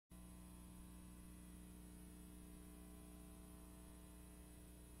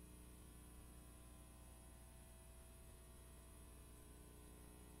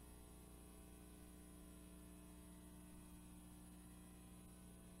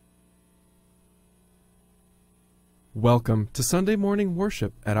Welcome to Sunday morning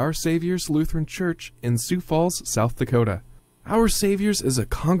worship at Our Savior's Lutheran Church in Sioux Falls, South Dakota. Our Savior's is a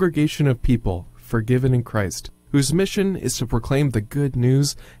congregation of people forgiven in Christ, whose mission is to proclaim the good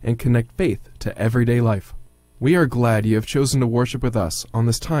news and connect faith to everyday life. We are glad you have chosen to worship with us on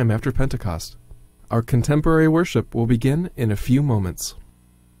this time after Pentecost. Our contemporary worship will begin in a few moments.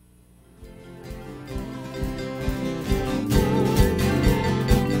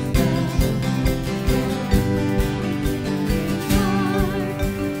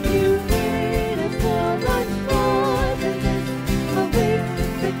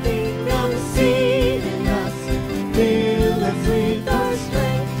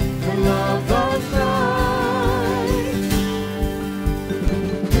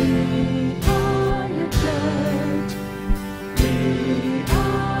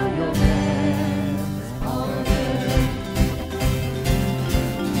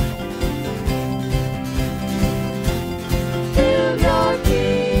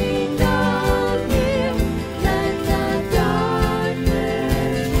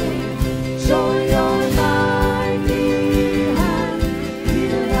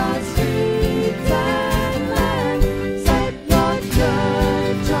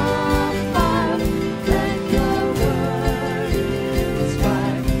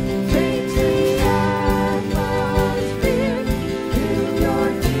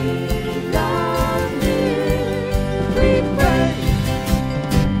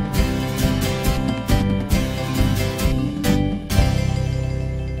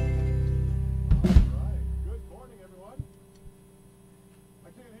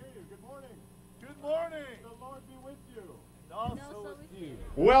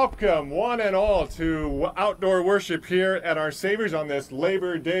 Welcome, one and all, to outdoor worship here at Our Savior's on this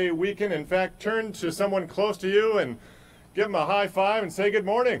Labor Day weekend. In fact, turn to someone close to you and give them a high five and say good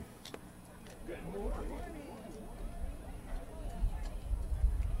morning. Good morning.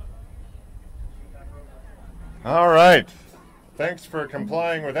 All right. Thanks for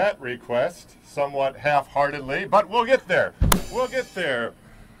complying with that request, somewhat half-heartedly, but we'll get there. We'll get there.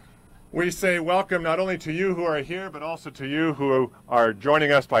 We say welcome not only to you who are here, but also to you who are joining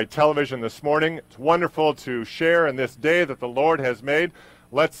us by television this morning. It's wonderful to share in this day that the Lord has made.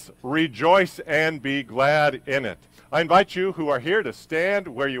 Let's rejoice and be glad in it. I invite you who are here to stand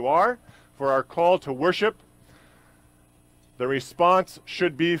where you are for our call to worship. The response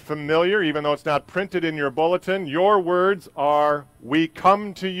should be familiar, even though it's not printed in your bulletin. Your words are, "We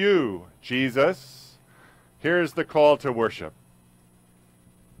come to you, Jesus." Here's the call to worship.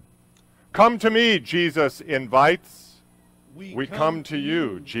 Come to me, Jesus invites. We come to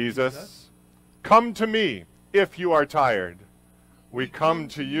you, Jesus. Come to me if you are tired. We come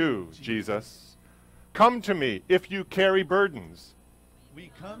to you, Jesus. Come to me if you carry burdens.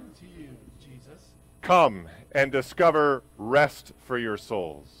 We come to you, Jesus. Come and discover rest for your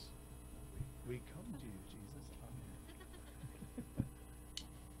souls. We come to you,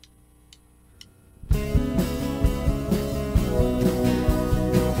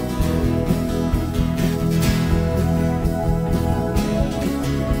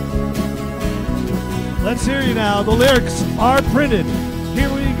 Let's hear you now. The lyrics are printed. Here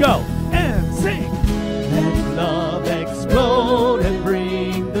we go. And sing. Let love explode and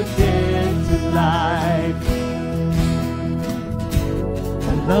bring the dead to life.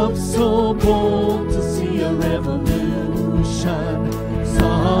 A love so bold to see a revolution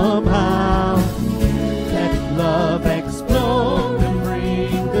somehow. Let love explode and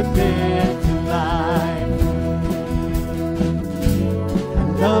bring the dead to life. A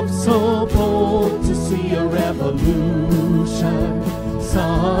love so bold to see a revolution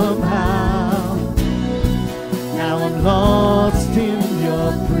somehow. Now I'm lost in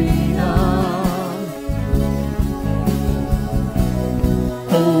your freedom.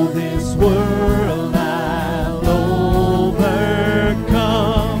 Oh, this world I'll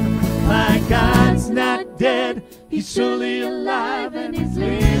overcome. My God's not dead, He's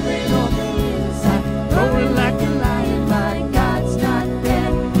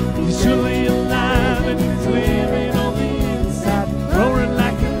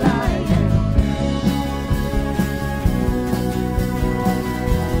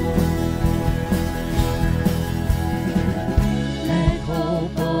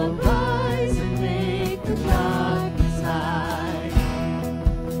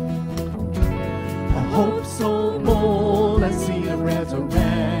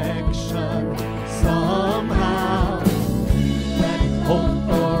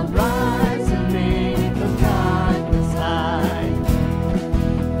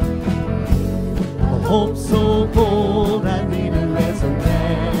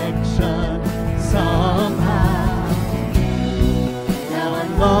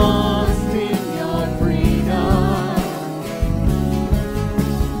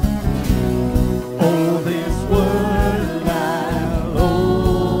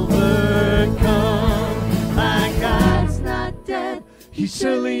He's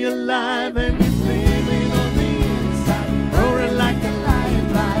surely alive and he's living on the inside, roaring like a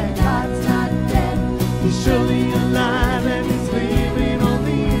lion. My God's not dead. He's surely alive and he's living on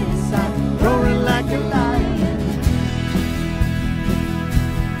the inside, roaring like a lion.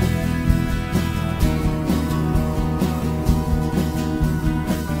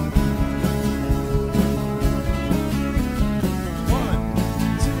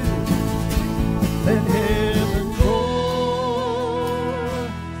 Let heaven roar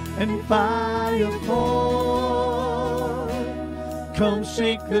and fire fall. Come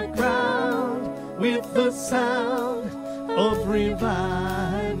shake the ground with the sound of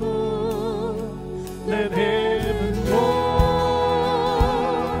revival. Let heaven roar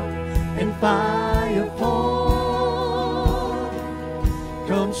and fire fall.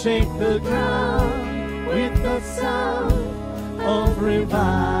 Come shake the ground with the sound of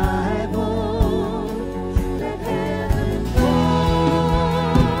revival.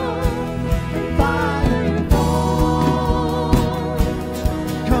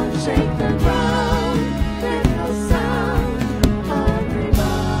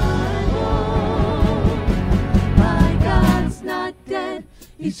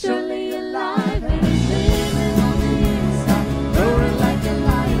 He's surely alive and he's living on the inside, roaring like a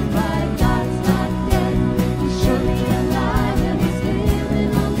lion. My God's not dead. He's surely alive and he's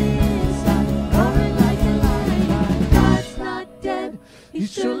living on the inside, roaring like a lion. My God's not dead.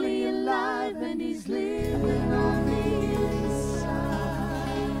 He's surely alive and he's living on the inside.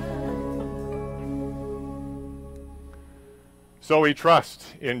 So we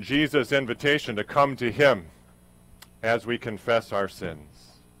trust in Jesus' invitation to come to him as we confess our sins.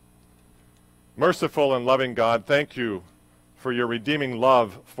 Merciful and loving God, thank you for your redeeming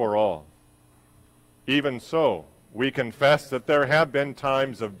love for all. Even so, we confess that there have been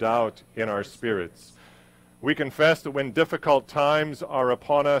times of doubt in our spirits. We confess that when difficult times are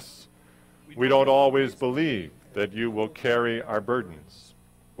upon us, we don't always believe that you will carry our burdens.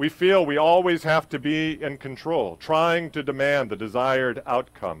 We feel we always have to be in control, trying to demand the desired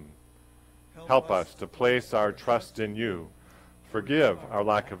outcome. Help us to place our trust in you. Forgive our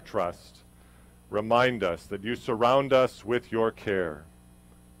lack of trust. Remind us that you surround us with your care.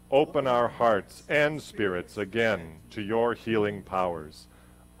 Open our hearts and spirits again to your healing powers.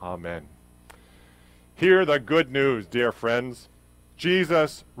 Amen. Hear the good news, dear friends.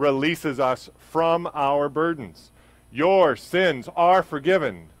 Jesus releases us from our burdens. Your sins are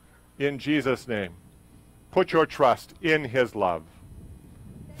forgiven in Jesus' name. Put your trust in his love.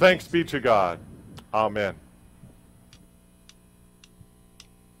 Thanks be to God. Amen.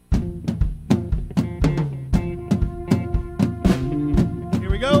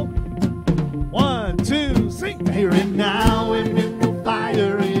 Go. 1, 2, sing. Here and now, and in the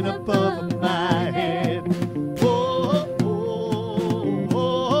fire in above my head. Oh, oh,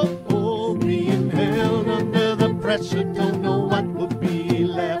 oh, oh, being held under the pressure, don't know what would be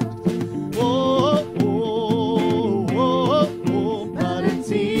left. Oh, oh, oh, oh, but it's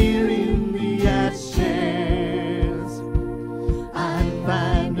here in the ashes. I'm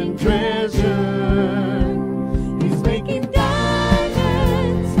finding treasure. He's making diamonds.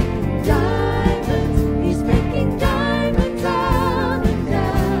 He's making diamonds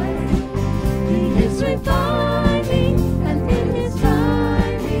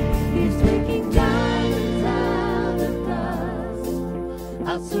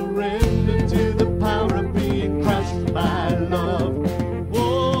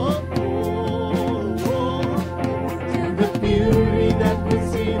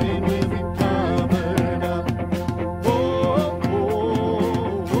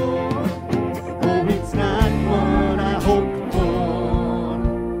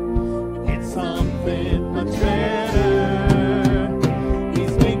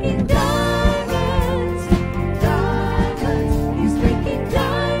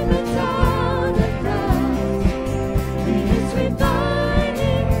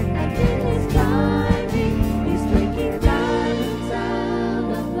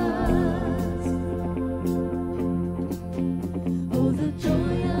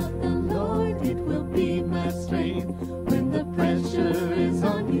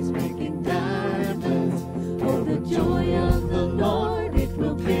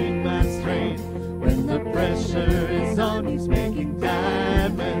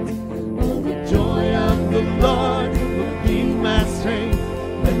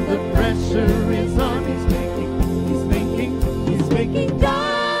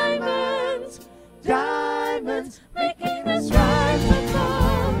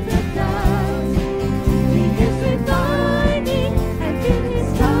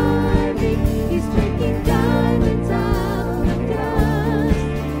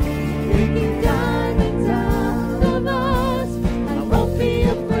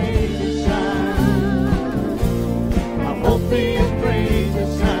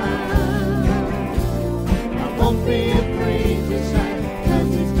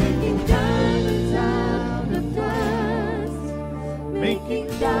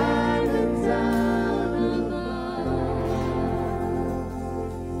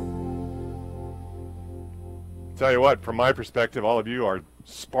Tell you what, from my perspective, all of you are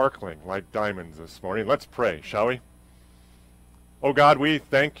sparkling like diamonds this morning. Let's pray, shall we? Oh God, we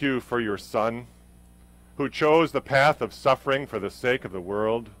thank you for your Son, who chose the path of suffering for the sake of the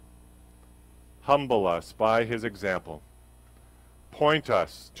world. Humble us by his example. Point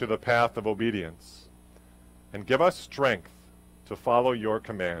us to the path of obedience, and give us strength to follow your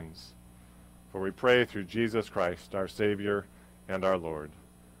commands. For we pray through Jesus Christ, our Savior and our Lord.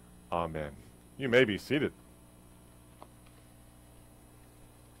 Amen. You may be seated.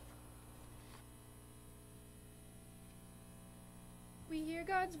 We hear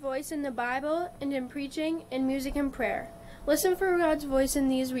God's voice in the Bible and in preaching, in music and prayer. Listen for God's voice in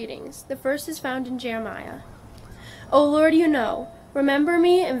these readings. The first is found in Jeremiah. O Lord, you know, remember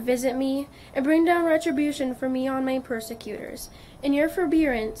me and visit me, and bring down retribution for me on my persecutors. In your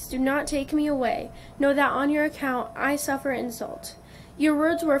forbearance, do not take me away. Know that on your account I suffer insult. Your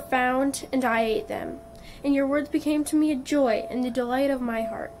words were found, and I ate them, and your words became to me a joy and the delight of my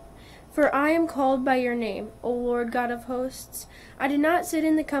heart. For I am called by your name, O Lord God of hosts. I did not sit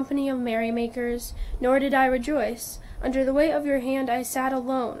in the company of merrymakers, nor did I rejoice. Under the weight of your hand I sat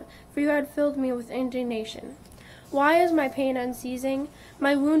alone, for you had filled me with indignation. Why is my pain unceasing,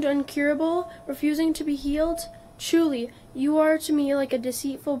 my wound incurable, refusing to be healed? Truly, you are to me like a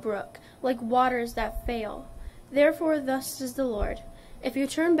deceitful brook, like waters that fail. Therefore thus says the Lord, if you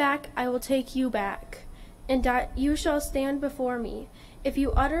turn back, I will take you back, and you shall stand before me. If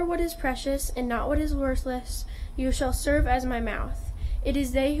you utter what is precious and not what is worthless, you shall serve as my mouth. It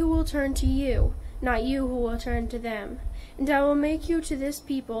is they who will turn to you, not you who will turn to them. And I will make you to this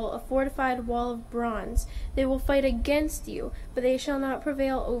people a fortified wall of bronze. They will fight against you, but they shall not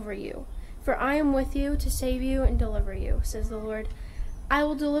prevail over you. For I am with you to save you and deliver you, says the Lord. I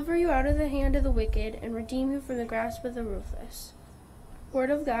will deliver you out of the hand of the wicked and redeem you from the grasp of the ruthless. Word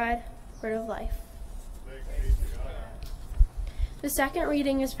of God, word of life. The second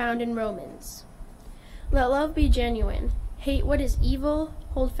reading is found in Romans. Let love be genuine. Hate what is evil,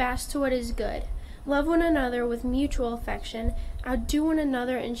 hold fast to what is good. Love one another with mutual affection, outdo one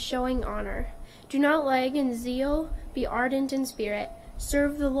another in showing honor. Do not lag in zeal, be ardent in spirit,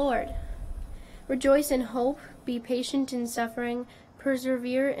 serve the Lord. Rejoice in hope, be patient in suffering,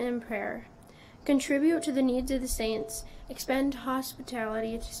 persevere in prayer. Contribute to the needs of the saints, expend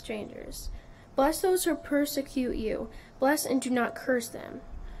hospitality to strangers. Bless those who persecute you, bless and do not curse them.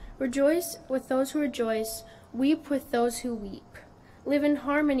 Rejoice with those who rejoice, weep with those who weep. Live in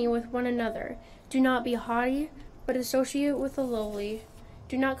harmony with one another. Do not be haughty, but associate with the lowly.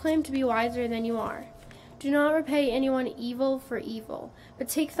 Do not claim to be wiser than you are. Do not repay anyone evil for evil, but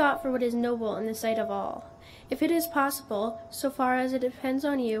take thought for what is noble in the sight of all. If it is possible, so far as it depends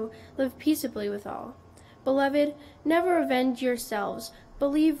on you, live peaceably with all. Beloved, never avenge yourselves, but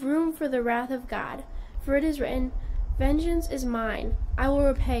leave room for the wrath of God. For it is written, vengeance is mine, I will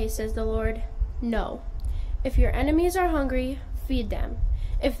repay, says the Lord. No. If your enemies are hungry, feed them.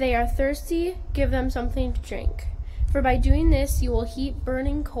 If they are thirsty, give them something to drink. For by doing this, you will heap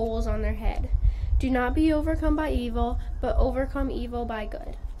burning coals on their head. Do not be overcome by evil, but overcome evil by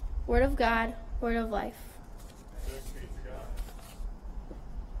good. Word of God, word of life.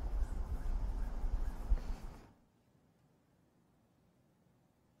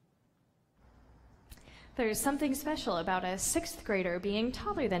 There's something special about a sixth grader being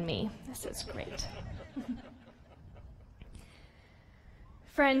taller than me. This is great.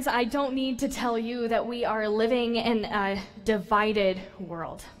 Friends, I don't need to tell you that we are living in a divided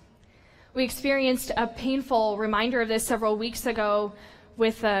world. We experienced a painful reminder of this several weeks ago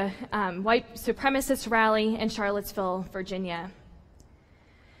with a white supremacist rally in Charlottesville, Virginia.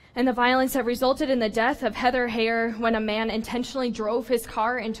 And the violence that resulted in the death of Heather Heyer when a man intentionally drove his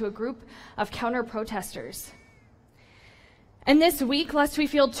car into a group of counter-protesters. And this week, lest we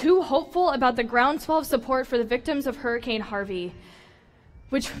feel too hopeful about the groundswell of support for the victims of Hurricane Harvey,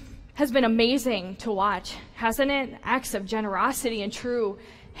 which has been amazing to watch, hasn't it? Acts of generosity and true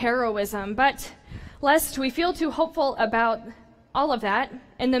heroism. But lest we feel too hopeful about all of that,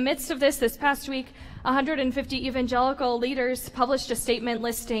 in the midst of this past week, 150 evangelical leaders published a statement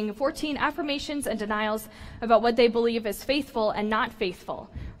listing 14 affirmations and denials about what they believe is faithful and not faithful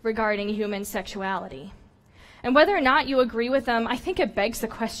regarding human sexuality. And whether or not you agree with them, I think it begs the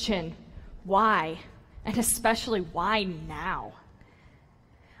question, why? And especially why now?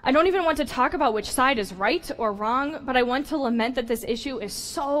 I don't even want to talk about which side is right or wrong, but I want to lament that this issue is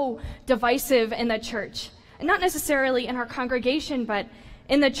so divisive in the church. And not necessarily in our congregation, but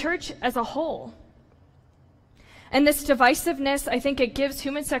in the church as a whole. And this divisiveness, I think it gives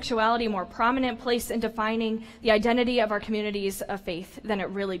human sexuality a more prominent place in defining the identity of our communities of faith than it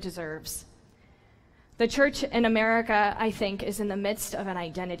really deserves. The church in America, I think, is in the midst of an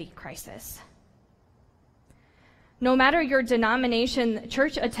identity crisis. No matter your denomination,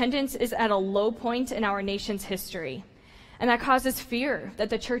 church attendance is at a low point in our nation's history, and that causes fear that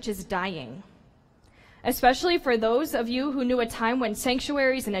the church is dying. Especially for those of you who knew a time when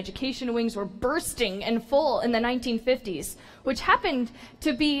sanctuaries and education wings were bursting and full in the 1950s, which happened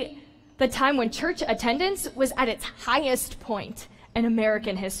to be the time when church attendance was at its highest point in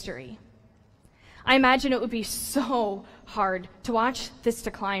American history. I imagine it would be so hard to watch this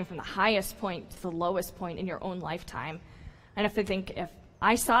decline from the highest point to the lowest point in your own lifetime. And if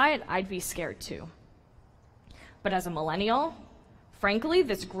I saw it, I'd be scared too. But as a millennial, frankly,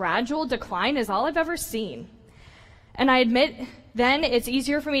 this gradual decline is all I've ever seen. And I admit then it's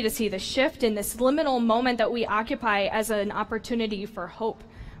easier for me to see the shift in this liminal moment that we occupy as an opportunity for hope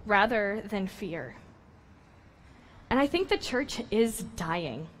rather than fear. And I think the church is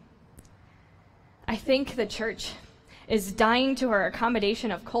dying. I think the church is dying to her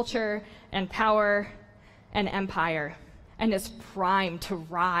accommodation of culture and power and empire, and is primed to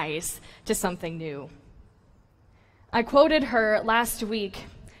rise to something new. I quoted her last week,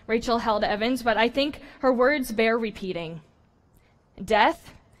 Rachel Held Evans, but I think her words bear repeating.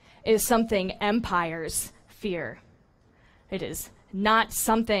 Death is something empires fear. It is not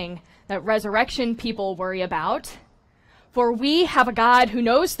something that resurrection people worry about. For we have a God who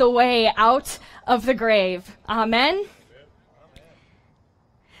knows the way out of the grave. Amen?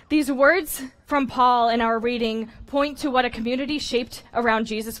 These words from Paul in our reading point to what a community shaped around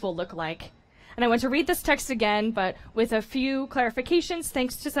Jesus will look like. And I want to read this text again, but with a few clarifications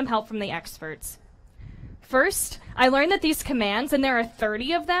thanks to some help from the experts. First, I learned that these commands, and there are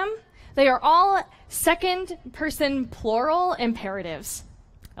 30 of them, they are all second-person plural imperatives.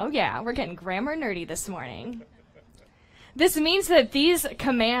 Oh yeah, we're getting grammar nerdy this morning. This means that these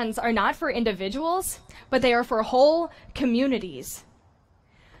commands are not for individuals, but they are for whole communities.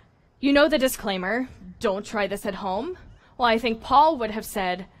 You know the disclaimer, don't try this at home. Well, I think Paul would have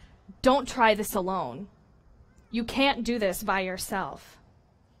said, don't try this alone. You can't do this by yourself.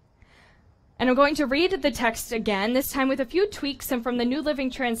 And I'm going to read the text again, this time with a few tweaks and from the New Living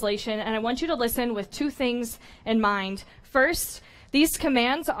Translation, and I want you to listen with two things in mind. First, these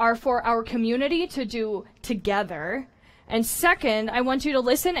commands are for our community to do together. And second, I want you to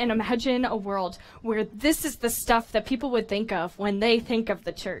listen and imagine a world where this is the stuff that people would think of when they think of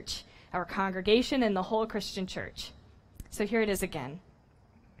the church, our congregation and the whole Christian church. So here it is again.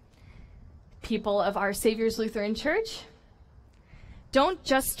 People of Our Savior's Lutheran Church, don't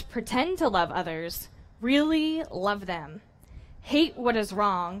just pretend to love others, really love them. Hate what is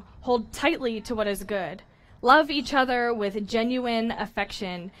wrong, hold tightly to what is good. Love each other with genuine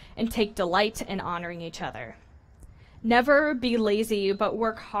affection and take delight in honoring each other. Never be lazy, but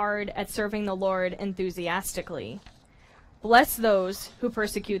work hard at serving the Lord enthusiastically. Bless those who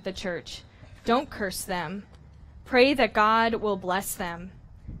persecute the church. Don't curse them. Pray that God will bless them.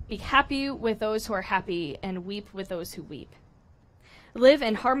 Be happy with those who are happy and weep with those who weep. Live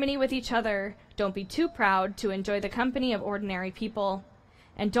in harmony with each other. Don't be too proud to enjoy the company of ordinary people.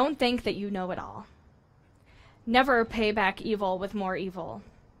 And don't think that you know it all. Never pay back evil with more evil.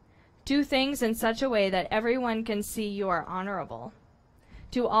 Do things in such a way that everyone can see you are honorable.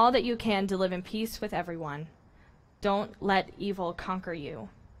 Do all that you can to live in peace with everyone. Don't let evil conquer you,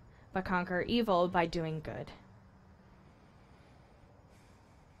 but conquer evil by doing good.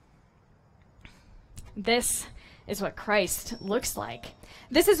 This is what Christ looks like.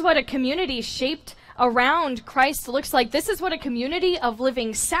 This is what a community shaped around Christ looks like. This is what a community of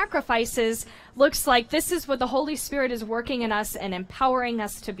living sacrifices looks like. This is what the Holy Spirit is working in us and empowering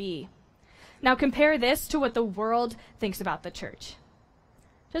us to be. Now compare this to what the world thinks about the church.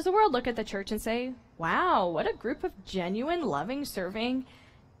 Does the world look at the church and say, wow, what a group of genuine, loving, serving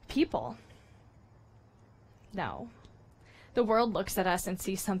people? No. The world looks at us and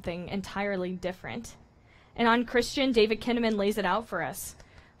sees something entirely different. And on Christian, David Kinnaman lays it out for us.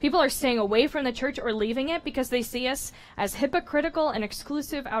 People are staying away from the church or leaving it because they see us as hypocritical and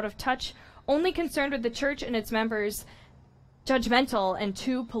exclusive, out of touch, only concerned with the church and its members, judgmental and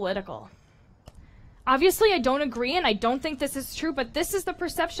too political. Obviously, I don't agree, and I don't think this is true, but this is the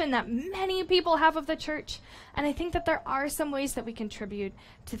perception that many people have of the church. And I think that there are some ways that we contribute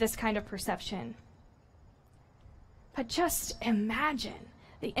to this kind of perception. But just imagine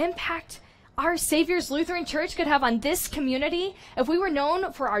the impact our Savior's Lutheran Church could have on this community if we were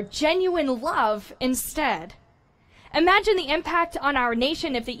known for our genuine love instead. Imagine the impact on our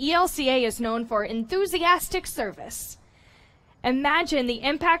nation if the ELCA is known for enthusiastic service. Imagine the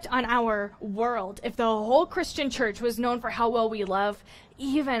impact on our world if the whole Christian church was known for how well we love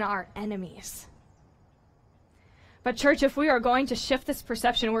even our enemies. But church, if we are going to shift this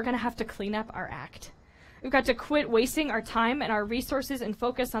perception, we're going to have to clean up our act. We've got to quit wasting our time and our resources and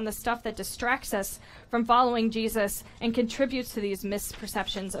focus on the stuff that distracts us from following Jesus and contributes to these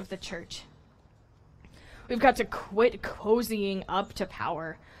misperceptions of the church. We've got to quit cozying up to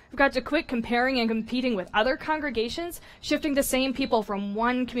power. We've got to quit comparing and competing with other congregations, shifting the same people from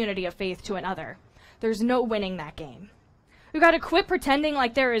one community of faith to another. There's no winning that game. We've got to quit pretending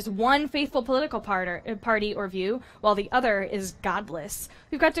like there is one faithful political party or view while the other is godless.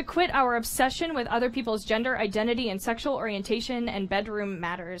 We've got to quit our obsession with other people's gender identity and sexual orientation and bedroom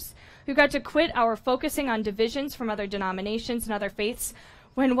matters. We've got to quit our focusing on divisions from other denominations and other faiths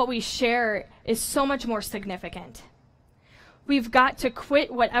when what we share is so much more significant. We've got to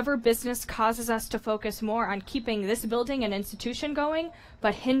quit whatever business causes us to focus more on keeping this building and institution going,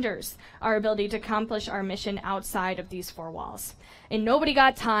 but hinders our ability to accomplish our mission outside of these four walls. And nobody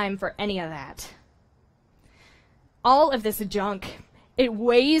got time for any of that. All of this junk, it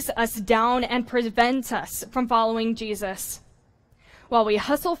weighs us down and prevents us from following Jesus while we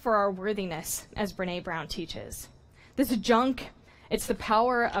hustle for our worthiness, as Brene Brown teaches. This junk, it's the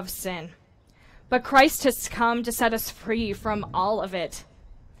power of sin. But Christ has come to set us free from all of it.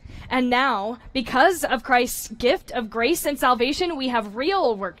 And now, because of Christ's gift of grace and salvation, we have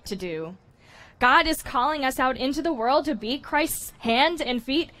real work to do. God is calling us out into the world to be Christ's hands and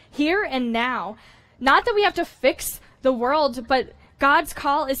feet here and now. Not that we have to fix the world, but God's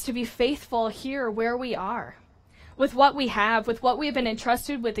call is to be faithful here where we are, with what we have, with what we have been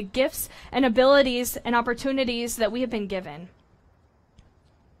entrusted with, the gifts and abilities and opportunities that we have been given.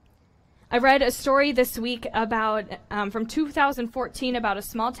 I read a story this week about from 2014 about a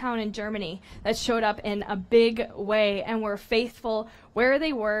small town in Germany that showed up in a big way and were faithful where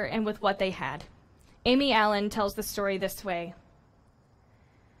they were and with what they had. Amy Allen tells the story this way.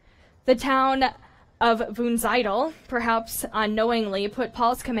 The town of Wunsiedel, perhaps unknowingly, put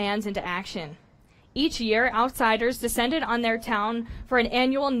Paul's commands into action. Each year, outsiders descended on their town for an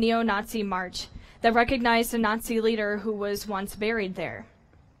annual neo-Nazi march that recognized a Nazi leader who was once buried there.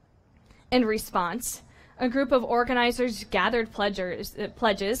 In response, a group of organizers gathered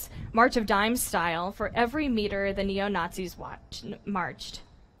pledges, March of Dimes style, for every meter the neo-Nazis marched.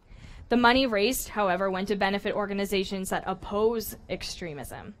 The money raised, however, went to benefit organizations that oppose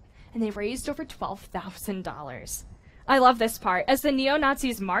extremism, and they raised over $12,000. I love this part. As the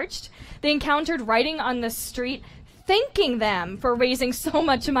neo-Nazis marched, they encountered writing on the street thanking them for raising so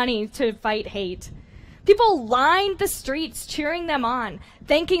much money to fight hate. People lined the streets cheering them on,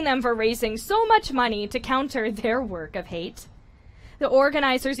 thanking them for raising so much money to counter their work of hate. The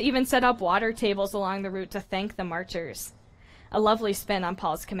organizers even set up water tables along the route to thank the marchers. A lovely spin on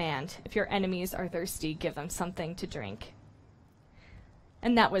Paul's command, if your enemies are thirsty, give them something to drink.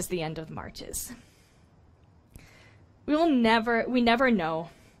 And that was the end of the marches. We never know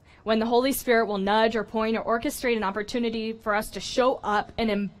when the Holy Spirit will nudge or point or orchestrate an opportunity for us to show up and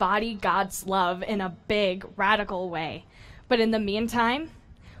embody God's love in a big, radical way. But in the meantime,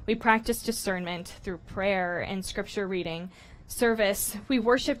 we practice discernment through prayer and scripture reading, service. We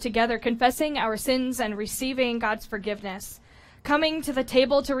worship together, confessing our sins and receiving God's forgiveness, coming to the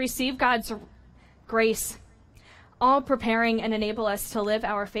table to receive God's grace, all preparing and enable us to live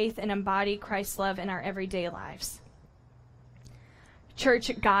our faith and embody Christ's love in our everyday lives.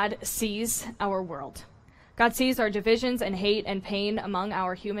 Church, God sees our world. God sees our divisions and hate and pain among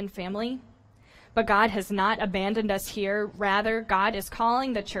our human family. But God has not abandoned us here. Rather, God is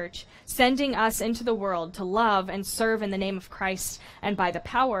calling the church, sending us into the world to love and serve in the name of Christ and by the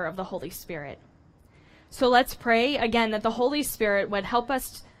power of the Holy Spirit. So let's pray again that the Holy Spirit would help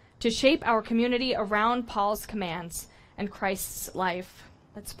us to shape our community around Paul's commands and Christ's life.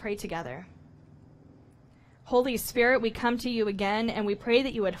 Let's pray together. Holy Spirit, we come to you again, and we pray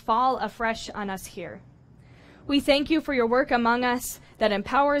that you would fall afresh on us here. We thank you for your work among us that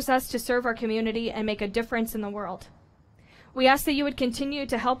empowers us to serve our community and make a difference in the world. We ask that you would continue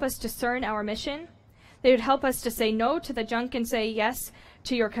to help us discern our mission, that you would help us to say no to the junk and say yes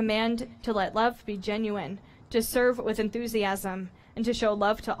to your command to let love be genuine, to serve with enthusiasm, and to show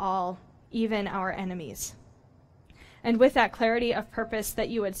love to all, even our enemies. And with that clarity of purpose, that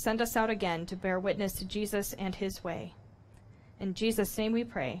you would send us out again to bear witness to Jesus and his way. In Jesus' name we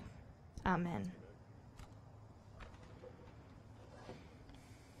pray. Amen.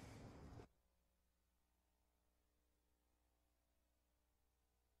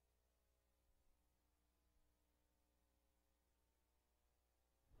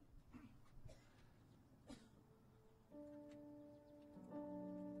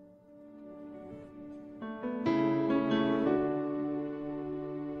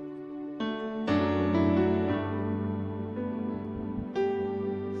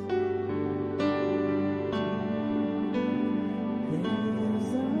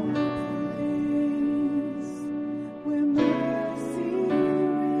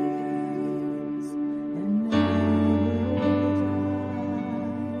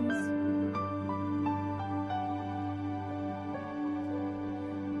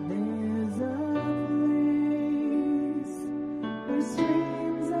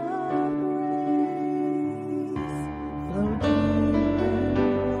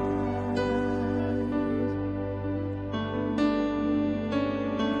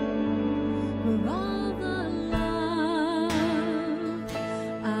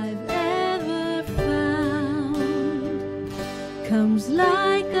 comes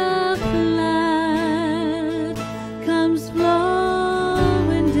like a flood, comes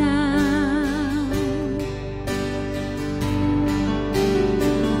flowing down.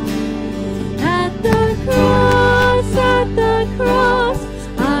 At the cross,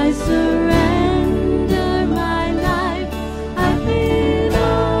 I surrender my life. I've been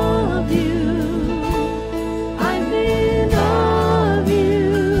of you. I've been of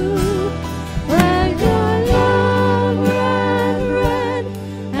you. Where your love ran red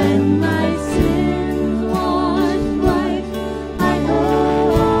and my sins washed white, I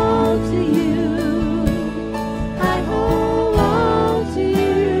owe all to you. I owe all to you.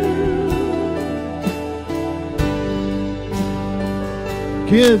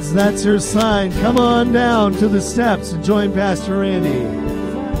 Kids, that's your sign. Come on down to the steps and join Pastor Randy.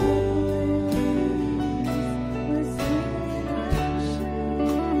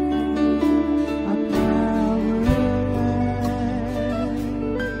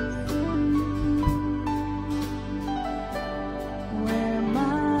 Where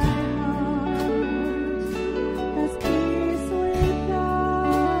my heart has peace with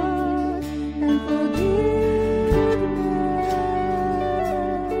God and forgiveness.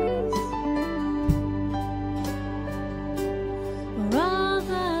 For all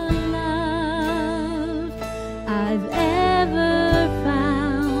the love I've ever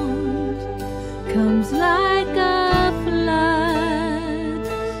found comes like a flood,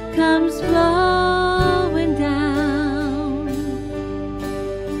 comes flowing down.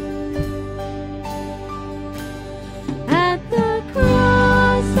 At the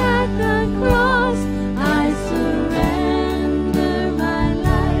cross, I surrender my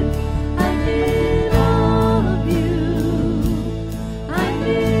life. I've been of you. I've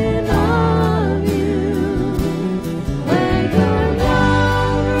been of you. Where your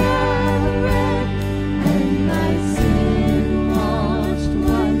love ran red and my sin washed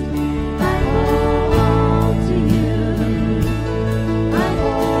white, I owe all to you. I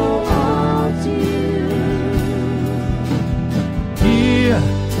owe all to you. Here,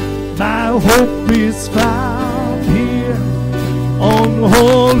 my hope is found here on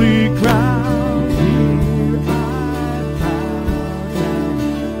holy ground.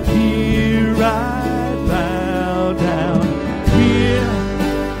 Here I bow down. Here,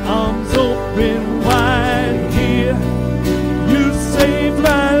 arms open wide. Here, you saved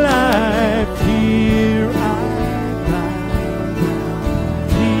my life. Here I bow down.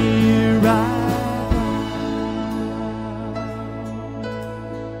 Here I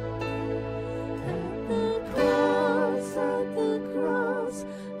At the cross,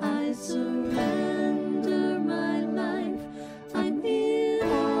 I surrender my life. I'm in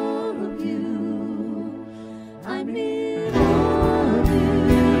all of you. I'm in all of you.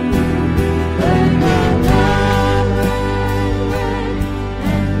 Where your love ran red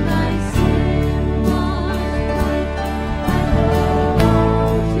and my sin washed white, I owe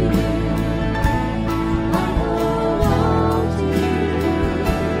all to you. I owe all to you.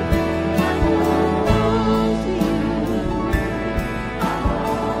 I owe all to you. I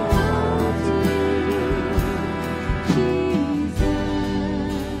owe all to you,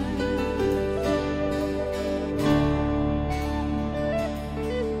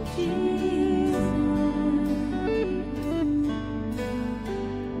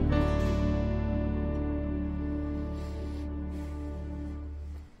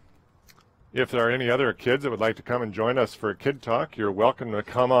 If there are any other kids that would like to come and join us for Kid Talk, you're welcome to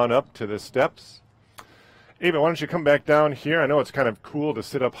come on up to the steps. Ava, why don't you come back down here? I know it's kind of cool to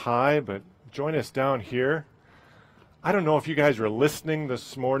sit up high, but join us down here. I don't know if you guys were listening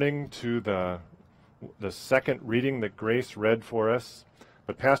this morning to the second reading that Grace read for us,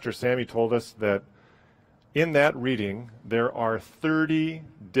 but Pastor Sammy told us that in that reading there are 30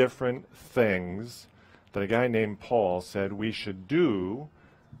 different things that a guy named Paul said we should do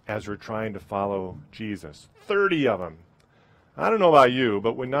as we're trying to follow Jesus. 30 of them. I don't know about you,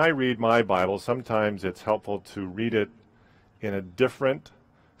 but when I read my Bible, sometimes it's helpful to read it in a different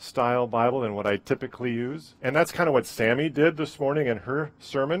style Bible than what I typically use. And that's kind of what Sammy did this morning in her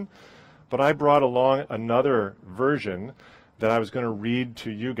sermon. But I brought along another version that I was going to read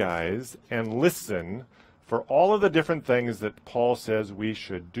to you guys and listen for all of the different things that Paul says we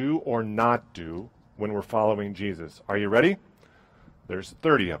should do or not do when we're following Jesus. Are you ready? There's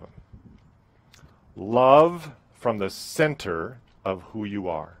 30 of them. Love from the center of who you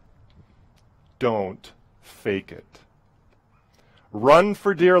are. Don't fake it. Run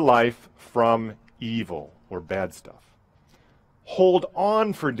for dear life from evil or bad stuff. Hold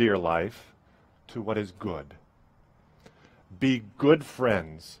on for dear life to what is good. Be good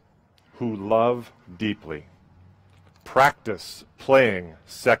friends who love deeply. Practice playing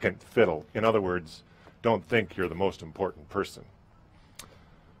second fiddle. In other words, don't think you're the most important person.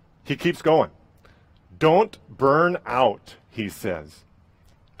 He keeps going. Don't burn out, he says.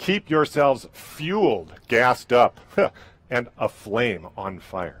 Keep yourselves fueled, gassed up, and aflame on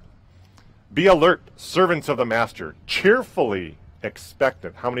fire. Be alert, servants of the master, cheerfully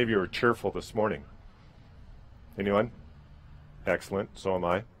expectant. How many of you are cheerful this morning? Anyone? Excellent, so am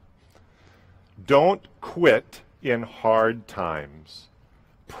I. Don't quit in hard times.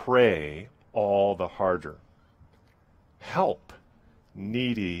 Pray all the harder. Help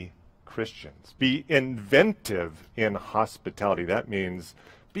needy Christians. Be inventive in hospitality. That means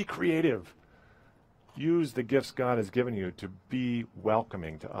be creative. Use the gifts God has given you to be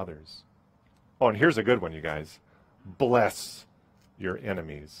welcoming to others. Oh, and here's a good one, you guys. Bless your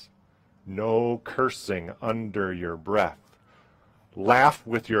enemies. No cursing under your breath. Laugh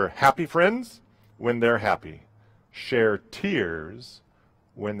with your happy friends when they're happy. Share tears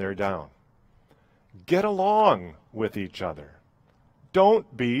when they're down. Get along with each other.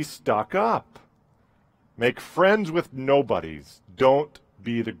 Don't be stuck up. Make friends with nobodies. Don't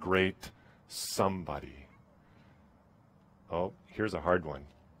be the great somebody. Oh, here's a hard one.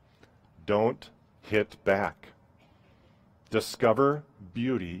 Don't hit back. Discover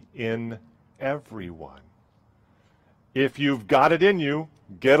beauty in everyone. If you've got it in you,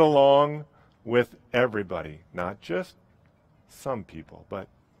 get along with everybody. Not just some people, but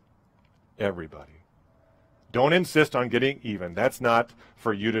everybody. Don't insist on getting even. That's not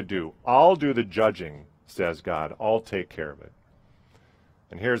for you to do. I'll do the judging, says God. I'll take care of it.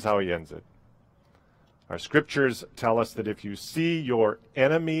 And here's how he ends it. Our scriptures tell us that if you see your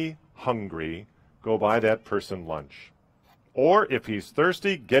enemy hungry, go buy that person lunch. Or if he's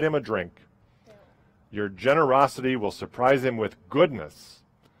thirsty, get him a drink. Your generosity will surprise him with goodness.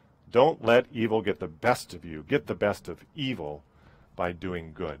 Don't let evil get the best of you. Get the best of evil by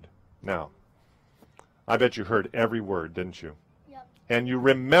doing good. Now, I bet you heard every word, didn't you? Yep. And you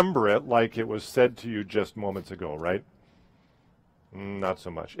remember it like it was said to you just moments ago, right? Not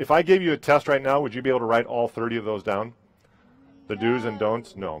so much. If I gave you a test right now, would you be able to write all 30 of those down? The do's and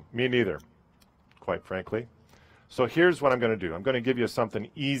don'ts? No, me neither, quite frankly. So here's what I'm going to do. I'm going to give you something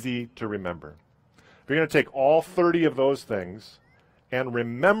easy to remember. If you're going to take all 30 of those things and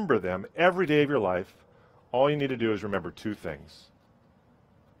remember them every day of your life, all you need to do is remember two things.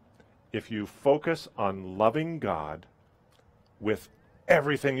 If you focus on loving God with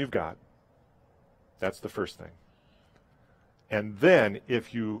everything you've got, that's the first thing. And then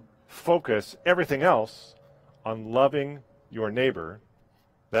if you focus everything else on loving your neighbor,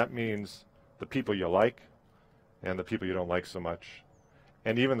 that means the people you like and the people you don't like so much,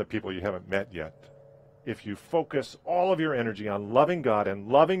 and even the people you haven't met yet. If you focus all of your energy on loving God and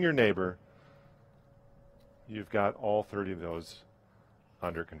loving your neighbor, you've got all 30 of those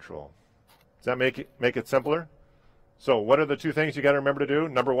under control. Does that make it simpler? So what are the two things you got to remember to do?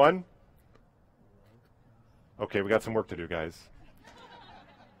 Number one? Okay, we got some work to do, guys.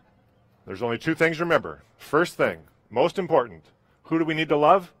 There's only two things to remember. First thing, most important, who do we need to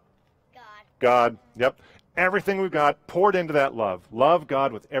love? God. God, yep. Everything we've got poured into that love. Love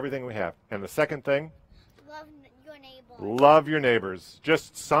God with everything we have. And the second thing? Love your neighbor. Love your neighbors.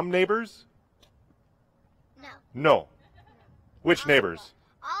 Just some neighbors? No. No. Which neighbors?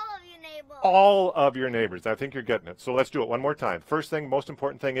 All of your neighbors. All of your neighbors. I think you're getting it. So let's do it one more time. First thing, most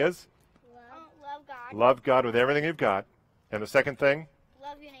important thing is? Love God. Love God with everything you've got. And the second thing?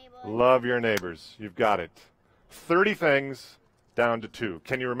 Love your neighbor. Love your neighbors. You've got it. 30 things down to 2.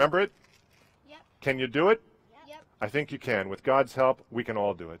 Can you remember it? Yep. Can you do it? Yep. I think you can. With God's help, we can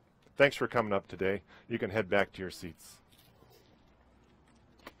all do it. Thanks for coming up today. You can head back to your seats.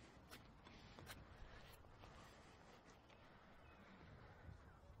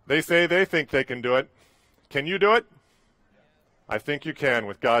 They say they think they can do it. Can you do it? I think you can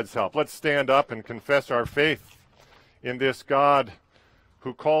with God's help. Let's stand up and confess our faith in this God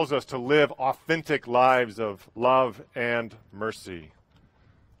who calls us to live authentic lives of love and mercy,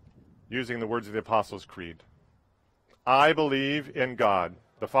 using the words of the Apostles' Creed. I believe in God,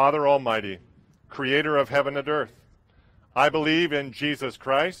 the Father Almighty, creator of heaven and earth. I believe in Jesus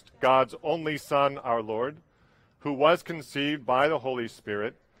Christ, God's only Son, our Lord, who was conceived by the Holy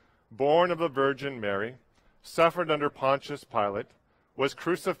Spirit, born of the Virgin Mary, suffered under Pontius Pilate, was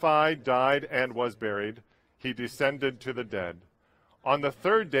crucified, died, and was buried. He descended to the dead. On the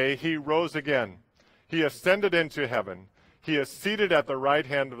third day he rose again. He ascended into heaven. He is seated at the right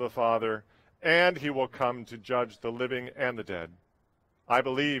hand of the Father, and he will come to judge the living and the dead. I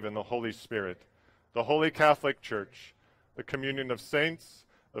believe in the Holy Spirit, the Holy Catholic Church, the communion of saints,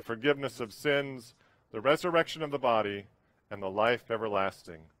 the forgiveness of sins, the resurrection of the body, and the life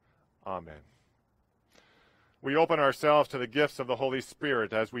everlasting. Amen. We open ourselves to the gifts of the Holy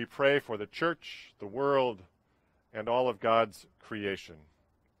Spirit as we pray for the church, the world, and all of God's creation.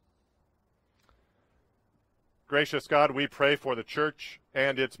 Gracious God, we pray for the church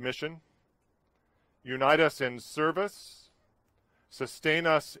and its mission. Unite us in service, sustain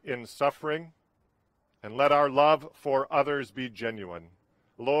us in suffering, and let our love for others be genuine.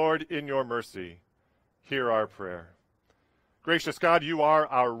 Lord, in your mercy, hear our prayer. Gracious God, you are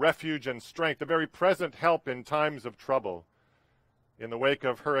our refuge and strength, a very present help in times of trouble. In the wake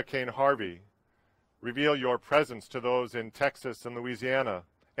of Hurricane Harvey, reveal your presence to those in Texas and Louisiana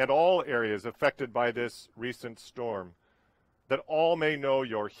and all areas affected by this recent storm, that all may know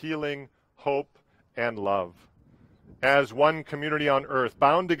your healing, hope, and love. As one community on earth,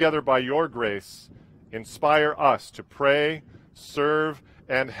 bound together by your grace, inspire us to pray, serve,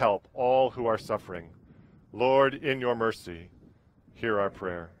 and help all who are suffering. Lord, in your mercy, hear our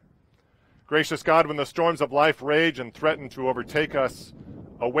prayer. Gracious God, when the storms of life rage and threaten to overtake us,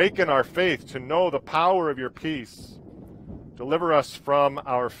 awaken our faith to know the power of your peace. Deliver us from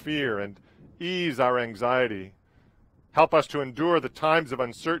our fear and ease our anxiety. Help us to endure the times of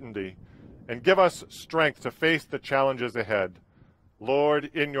uncertainty and give us strength to face the challenges ahead. Lord,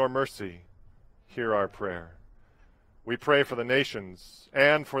 in your mercy, hear our prayer. We pray for the nations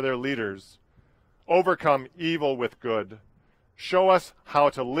and for their leaders. Overcome evil with good. Show us how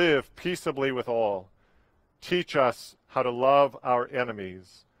to live peaceably with all. Teach us how to love our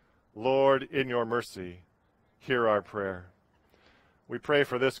enemies. Lord, in your mercy, hear our prayer. We pray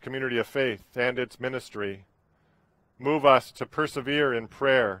for this community of faith and its ministry. Move us to persevere in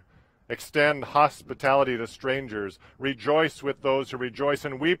prayer, extend hospitality to strangers, rejoice with those who rejoice,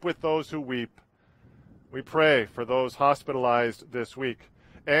 and weep with those who weep. We pray for those hospitalized this week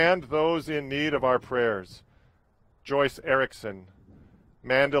and those in need of our prayers. Joyce Erickson,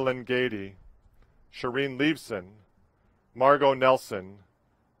 Mandolin Gady, Shireen Leveson, Margot Nelson,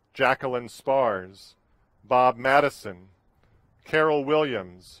 Jacqueline Spars, Bob Madison, Carol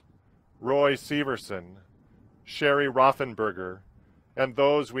Williams, Roy Severson, Sherry Rothenberger, and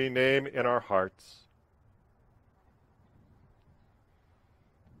those we name in our hearts.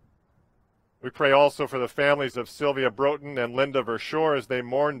 We pray also for the families of Sylvia Broughton and Linda Verschoor as they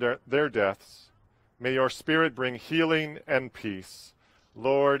mourn their deaths. May your Spirit bring healing and peace.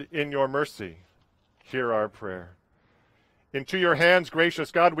 Lord, in your mercy, hear our prayer. Into your hands,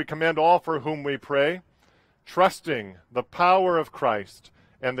 gracious God, we commend all for whom we pray, trusting the power of Christ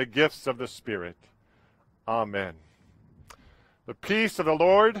and the gifts of the Spirit. Amen. The peace of the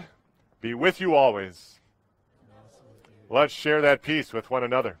Lord be with you always. Let's share that peace with one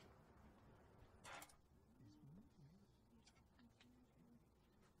another.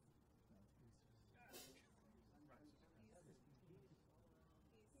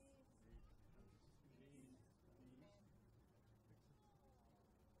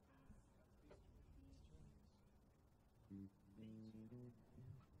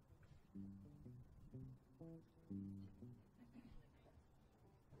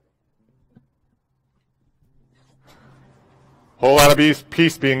 Whole lot of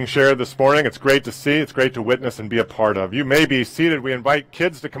peace being shared this morning. It's great to see. It's great to witness and be a part of. You may be seated. We invite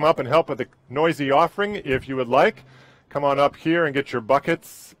kids to come up and help with the noisy offering if you would like. Come on up here and get your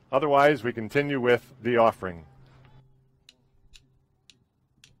buckets. Otherwise, we continue with the offering.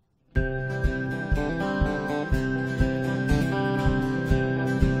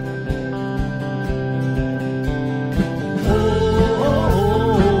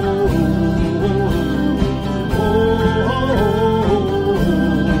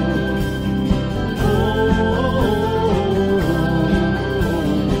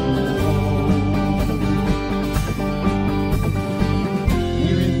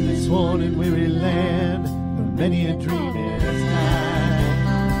 Many a dream is night.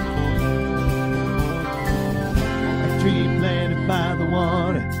 A tree planted by the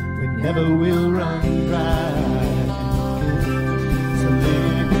water, we never will run dry. So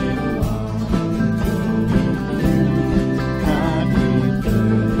live it on, God gave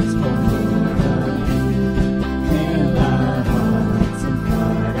us for fill our hearts and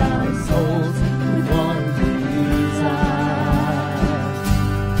guard our souls with one desire.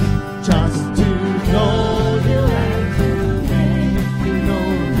 Just to know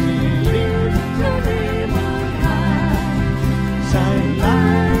Shine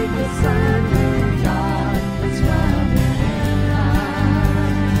like the sun when God is running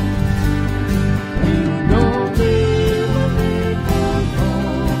high.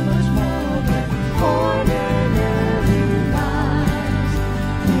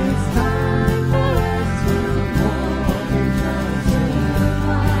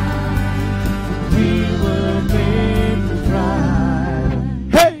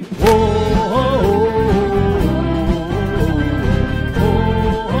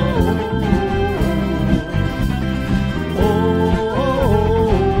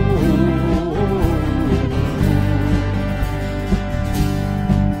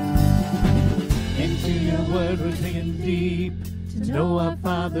 know our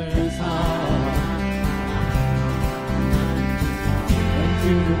Father's heart. And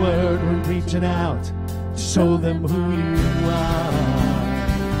through the word we're reaching out to show them who you are.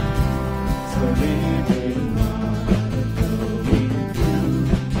 So everyone going through,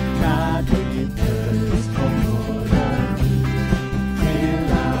 God, we thirst for more of you. Fill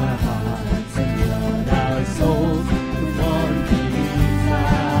our hearts and flood our souls with one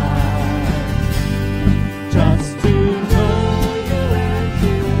desire. Just to know you and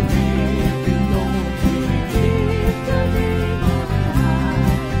to live you, Lord, we lift the name on high.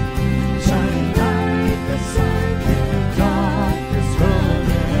 Shine like the sun in darkness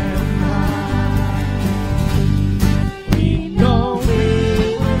running high. We know we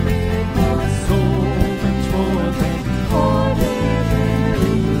were made for so much more than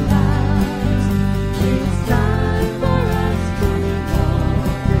ordinary lives. It's time for us to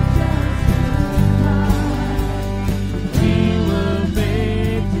walk the just life. We were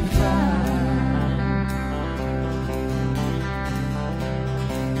made to fly.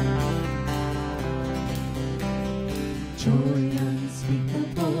 Joy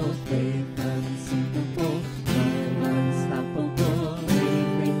unspeakable, faith unsinkable, love unstoppable,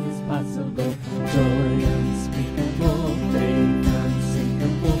 anything is possible. Joy unspeakable, faith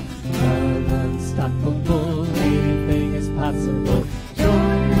unsinkable, love unstoppable, anything is possible.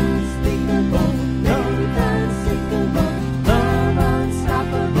 Joy unspeakable, faith unsinkable, love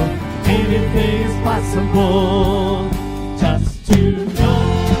unstoppable, anything is possible. Just to know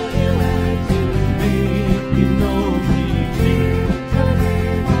you and to live, you know we live the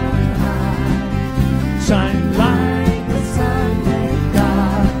name on high. Shine like the sun when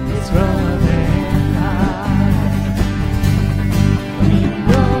darkness running high. We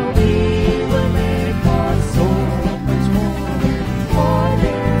know we were made for so much more than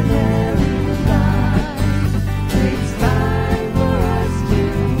ordinary lives. It's time for us to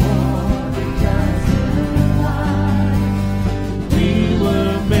walk the just life. We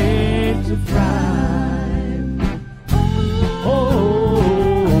were made to thrive. Oh,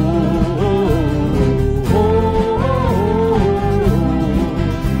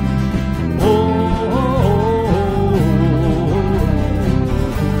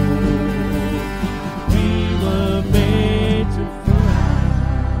 we were made to thrive.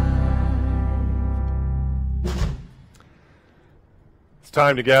 It's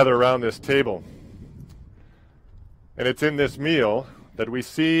time to gather around this table. And it's in this meal that we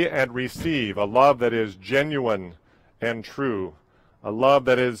see and receive a love that is genuine and true, a love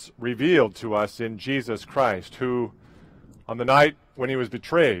that is revealed to us in Jesus Christ, who, on the night when he was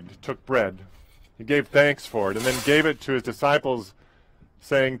betrayed, took bread. He gave thanks for it and then gave it to his disciples,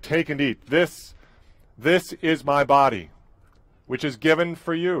 saying, "Take and eat. This is my body, which is given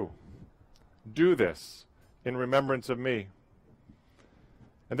for you. Do this in remembrance of me."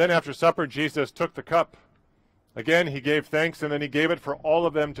 And then after supper, Jesus took the cup. Again, he gave thanks, and then he gave it for all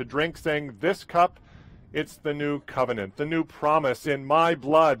of them to drink, saying, "This cup, it's the new covenant, the new promise in my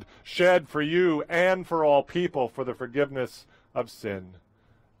blood, shed for you and for all people for the forgiveness of sin.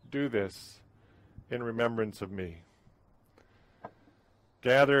 Do this in remembrance of me."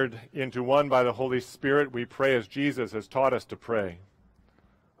 Gathered into one by the Holy Spirit, we pray as Jesus has taught us to pray.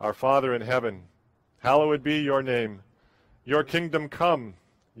 Our Father in heaven, hallowed be your name. Your kingdom come,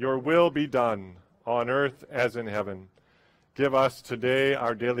 your will be done, on earth as in heaven. Give us today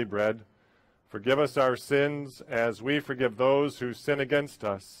our daily bread. Forgive us our sins as we forgive those who sin against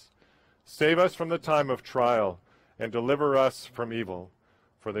us. Save us from the time of trial and deliver us from evil.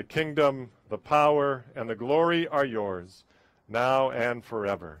 For the kingdom, the power, and the glory are yours, now and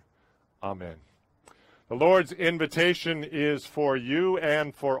forever. Amen. The Lord's invitation is for you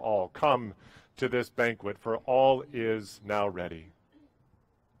and for all. Come to this banquet, for all is now ready.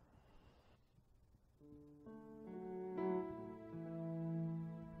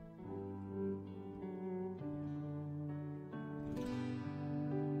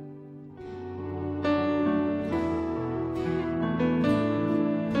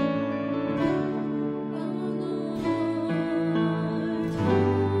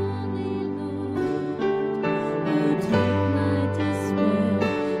 Take my despair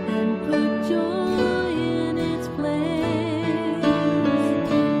and put joy in its place.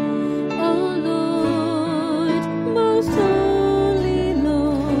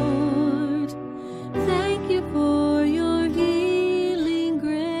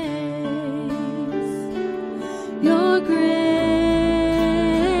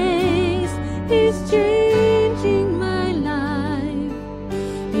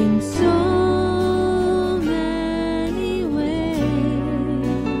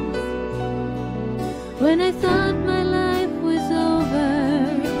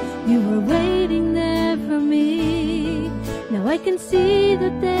 You were waiting there for me. Now I can see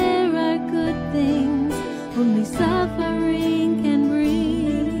that there are good things only suffering can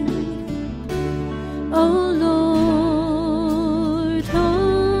bring. Oh Lord,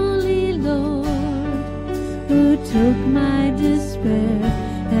 holy Lord, who took my despair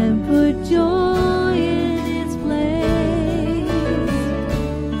and put joy in its place.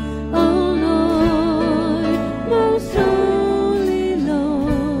 Oh Lord, most holy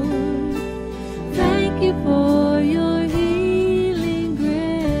Lord, thank you for your healing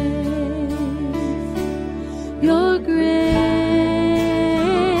grace. Your grace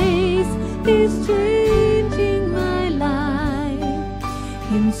is changing my life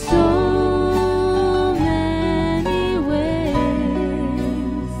in so many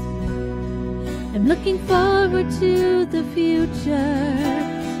ways. I'm looking forward to the future,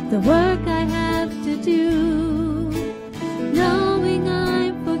 the work I have to do, knowing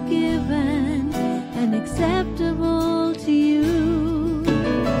I'm forgiven and acceptable to you.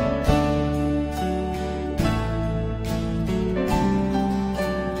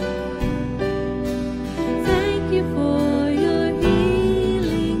 Thank you for your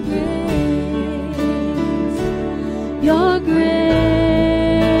healing grace. Your grace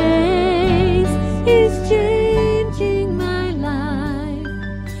is changing my life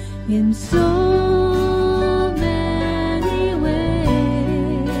in so many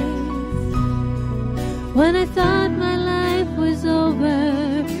ways. When I thought my life was over,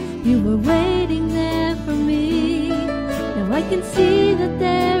 you were waiting there for me. Now I can see that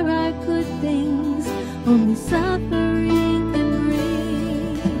there are good things only suffering can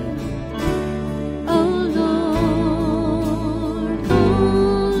bring. Oh Lord,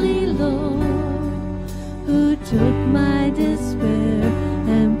 holy Lord, who took my despair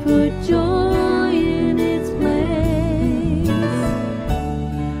and put joy in its place.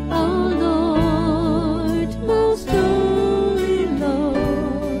 Oh Lord, most holy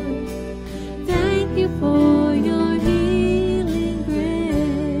Lord, thank you for your healing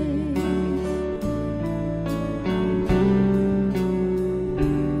grace.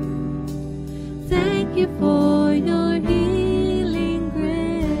 Thank you for your healing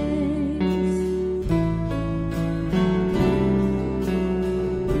grace.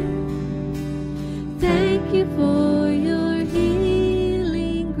 Thank you for your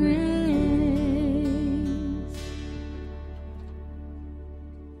healing grace.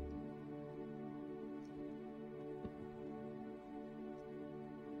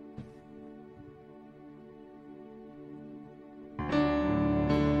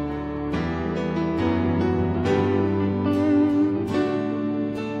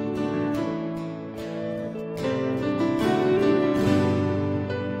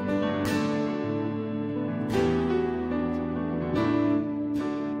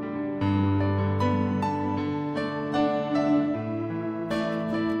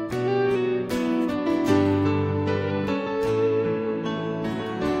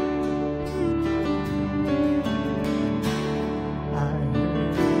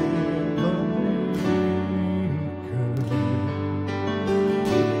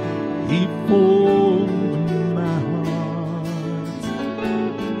 He formed my heart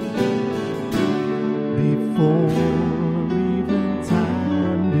before even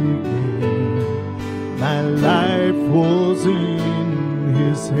time began. My life was in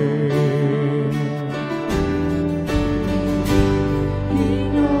His hand. He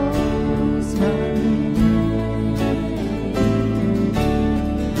knows my name.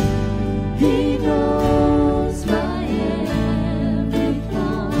 He knows my every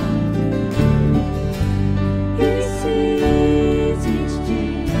thought. He sees each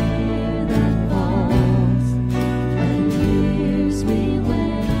tear that falls and hears me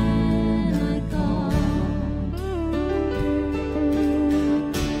when I call.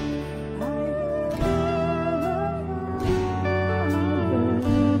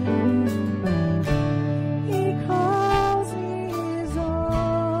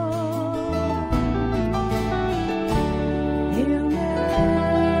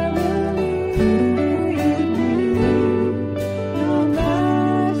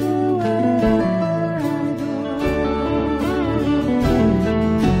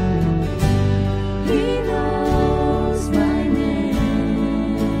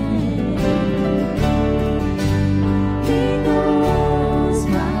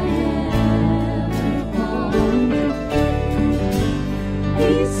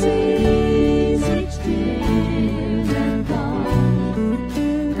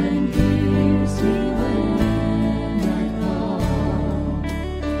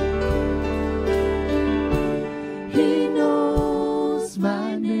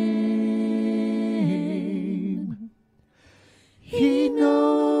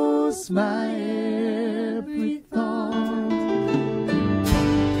 my every thought.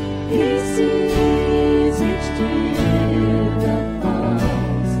 He sees each tear that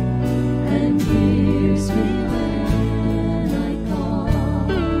falls and hears me when I call,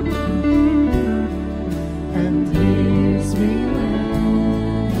 and hears me when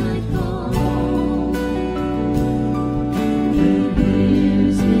I call, and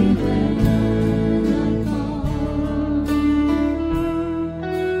hears me when I call.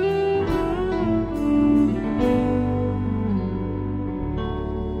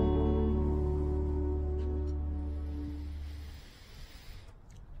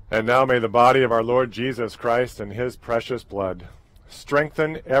 And now may the body of our Lord Jesus Christ and his precious blood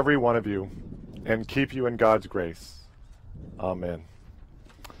strengthen every one of you and keep you in God's grace. Amen.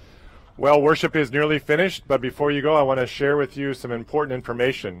 Well, worship is nearly finished, but before you go, I want to share with you some important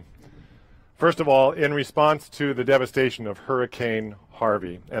information. First of all, in response to the devastation of Hurricane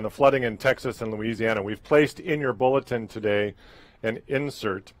Harvey and the flooding in Texas and Louisiana, we've placed in your bulletin today an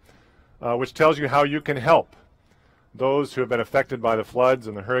insert which tells you how you can help those who have been affected by the floods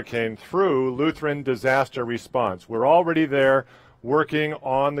and the hurricane through Lutheran disaster response. We're already there working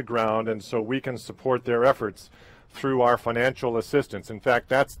on the ground, and so we can support their efforts through our financial assistance. In fact,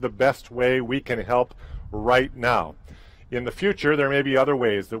 that's the best way we can help right now. In the future, there may be other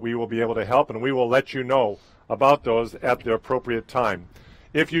ways that we will be able to help, and we will let you know about those at the appropriate time.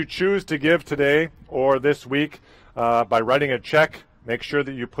 If you choose to give today or this week by writing a check, make sure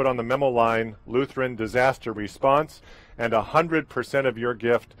that you put on the memo line Lutheran Disaster Response, and 100% of your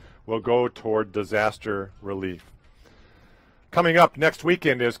gift will go toward disaster relief. Coming up next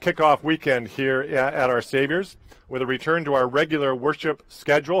weekend is kickoff weekend here at Our Savior's, with a return to our regular worship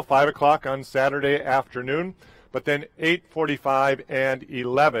schedule, 5 o'clock on Saturday afternoon, but then 8:45 and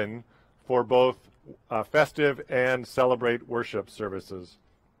 11 for both festive and celebrate worship services.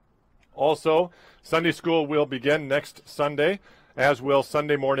 Also, Sunday school will begin next Sunday, as will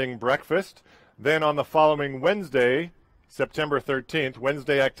Sunday morning breakfast. Then on the following Wednesday, September 13th,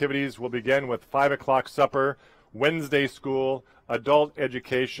 Wednesday activities will begin with 5 o'clock supper, Wednesday school, adult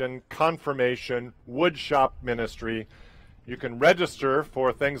education, confirmation, woodshop ministry. You can register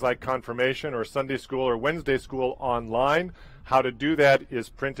for things like confirmation or Sunday school or Wednesday school online. How to do that is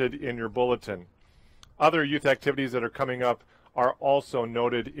printed in your bulletin. Other youth activities that are coming up are also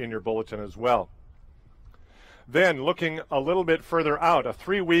noted in your bulletin as well. Then, looking a little bit further out, a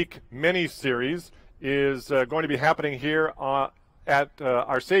 3-week mini-series is going to be happening here at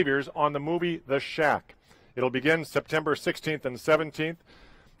Our Savior's on the movie The Shack. It'll begin September 16th and 17th.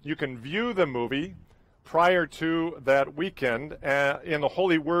 You can view the movie prior to that weekend in the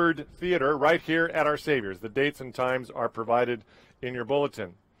Holy Word Theater right here at Our Savior's. The dates and times are provided in your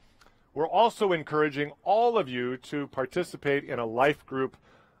bulletin. We're also encouraging all of you to participate in a life group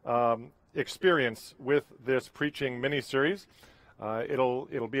experience with this preaching mini-series.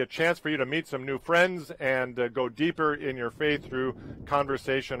 It'll be a chance for you to meet some new friends and go deeper in your faith through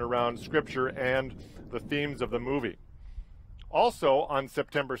conversation around Scripture and the themes of the movie. Also on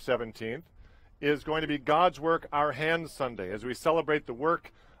September 17th is going to be God's Work, Our Hands Sunday, as we celebrate the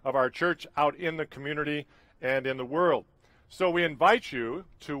work of our church out in the community and in the world. So we invite you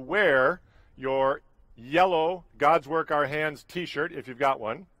to wear your yellow God's Work, Our Hands t-shirt, if you've got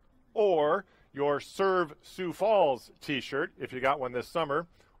one, or your Serve Sioux Falls t-shirt, if you got one this summer,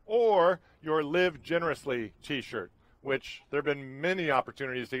 or your Live Generously t-shirt, which there have been many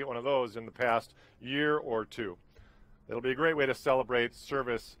opportunities to get one of those in the past year or two. It'll be a great way to celebrate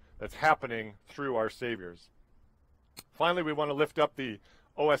service that's happening through Our Savior's. Finally, we want to lift up the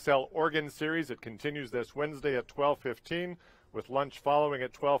OSL organ series. It continues this Wednesday at 12:15 with lunch following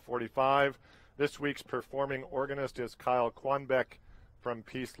at 12:45. This week's performing organist is Kyle Quanbeck from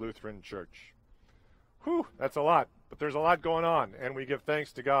Peace Lutheran Church. Whew, that's a lot, but there's a lot going on, and we give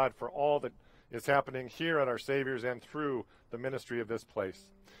thanks to God for all that is happening here at Our Savior's and through the ministry of this place.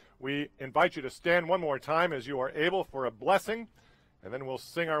 We invite you to stand one more time as you are able for a blessing, and then we'll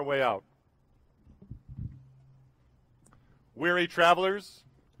sing our way out. Weary travelers,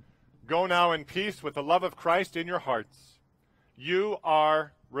 go now in peace with the love of Christ in your hearts. You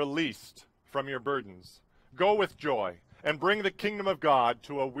are released from your burdens. Go with joy and bring the kingdom of God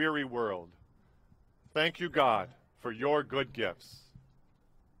to a weary world. Thank you, God, for your good gifts.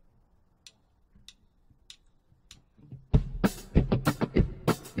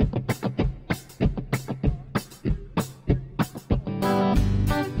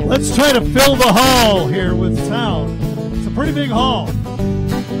 Let's try to fill the hall here with sound. It's a pretty big hall.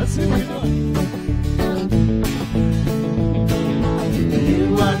 Let's see if we can do it.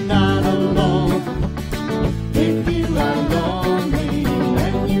 You are not alone. If you are lonely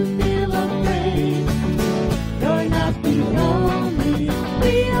and you feel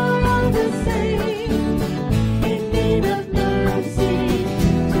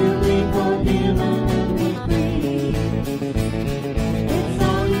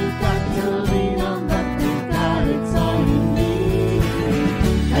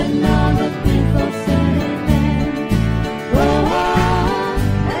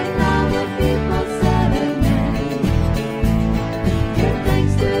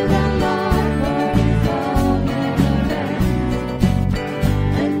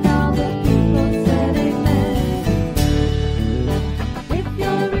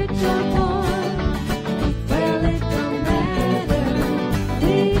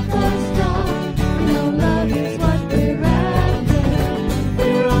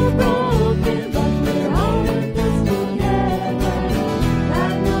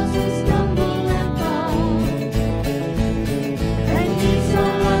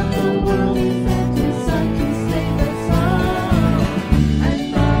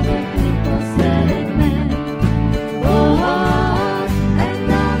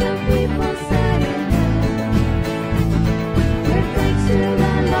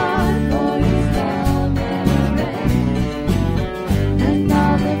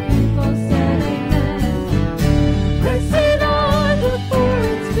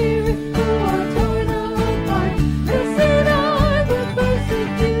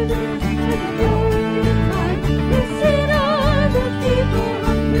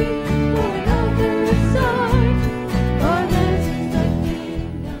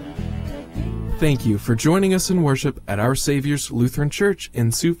Thank you for joining us in worship at Our Savior's Lutheran Church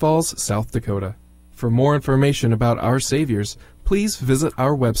in Sioux Falls, South Dakota. For more information about Our Savior's, please visit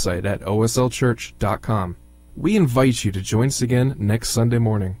our website at oslchurch.com. We invite you to join us again next Sunday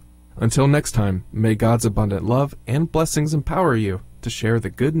morning. Until next time, may God's abundant love and blessings empower you to share the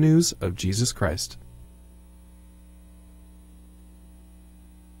good news of Jesus Christ.